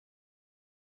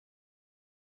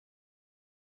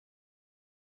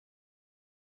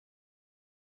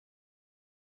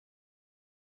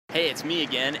Hey, it's me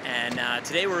again, and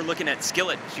today we're looking at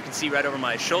Skillet, as you can see right over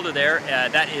my shoulder there.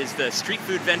 That is the street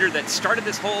food vendor that started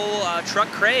this whole truck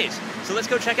craze. So let's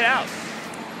go check it out.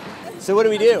 So what do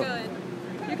we do?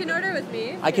 You can order with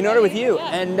me. I can order with you, yeah.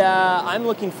 and I'm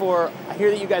looking for, I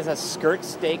hear that you guys have skirt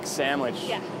steak sandwich.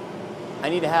 Yeah. I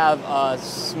need to have a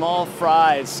small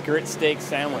fries skirt steak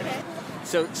sandwich. Okay.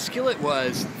 So Skillet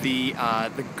was the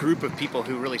group of people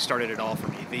who really started it all for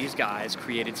me. These guys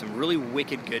created some really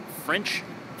wicked good French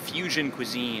fusion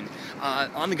cuisine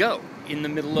on the go in the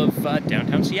middle of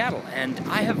downtown Seattle, and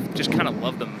I have just kind of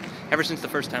loved them ever since the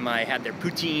first time I had their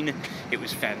poutine. It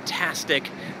was fantastic.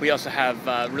 We also have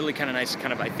really kind of nice,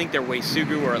 I think they're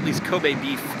Waisugu or at least Kobe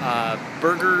beef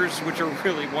burgers, which are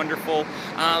really wonderful,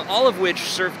 all of which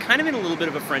serve kind of in a little bit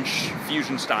of a French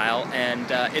fusion style, and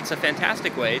it's a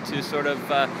fantastic way to sort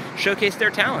of showcase their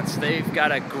talents. They've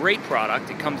got a great product.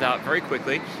 It comes out very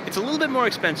quickly. It's a little bit more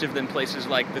expensive than places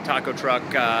like the Taco Truck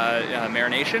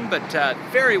Marination, but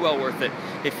very well worth it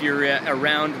if you're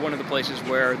around one of the places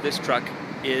where this truck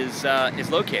is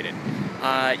located.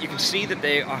 You can see that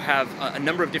they have a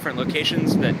number of different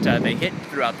locations that they hit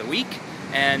throughout the week,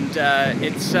 and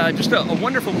it's just a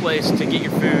wonderful place to get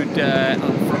your food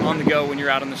from on the go when you're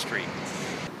out on the street.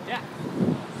 Yeah.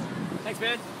 Thanks,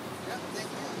 man. Yeah, thank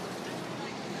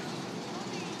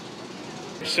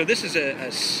you. So this is a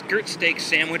skirt steak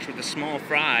sandwich with a small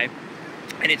fry,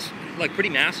 and it's like pretty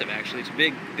massive actually. It's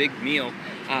a big meal.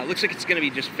 Looks like it's going to be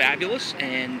just fabulous,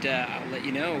 and I'll let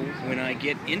you know when I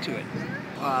get into it.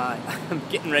 I'm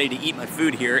getting ready to eat my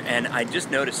food here, and I just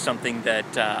noticed something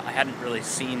that I hadn't really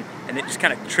seen, and it just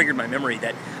kind of triggered my memory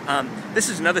that this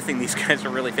is another thing these guys are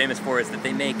really famous for, is that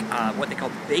they make what they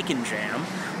call bacon jam,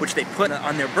 which they put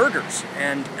on their burgers,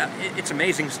 and it's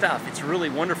amazing stuff. It's really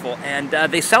wonderful, and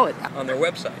they sell it on their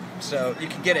website, so you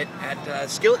can get it at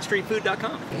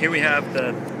skilletstreetfood.com. Here we have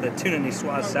the tuna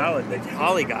niçoise salad that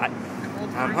Holly got.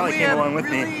 Holly came along with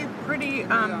me. Really pretty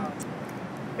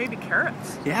baby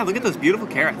carrots. Yeah, look at those beautiful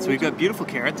carrots. We've got beautiful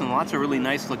carrots and lots of really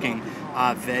nice looking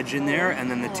veg in there, and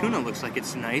then the tuna looks like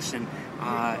it's nice and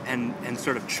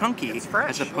sort of chunky,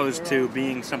 as opposed to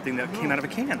being something that came out of a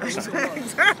can or something.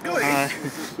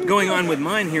 Exactly. Going on with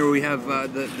mine here, we have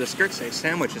the skirt steak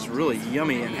sandwich is really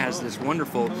yummy and has this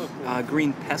wonderful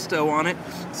green pesto on it,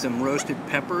 some roasted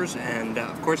peppers, and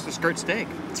of course the skirt steak.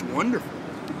 It's wonderful.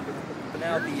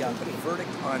 Now the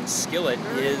verdict on Skillet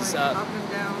is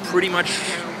pretty much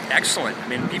excellent. I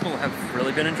mean, people have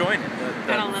really been enjoying it.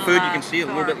 The food, you can see a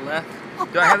little bit left.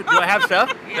 Do I have stuff?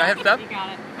 Do I have stuff? You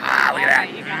got it. Ah, look at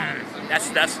that. You got it.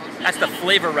 That's the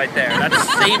flavor right there. That's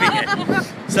saving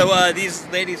it. So these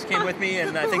ladies came with me,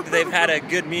 and I think that they've had a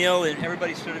good meal, and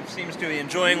everybody sort of seems to be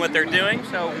enjoying what they're doing.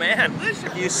 So man,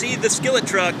 if you see the Skillet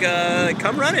truck,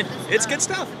 come running. It's good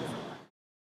stuff.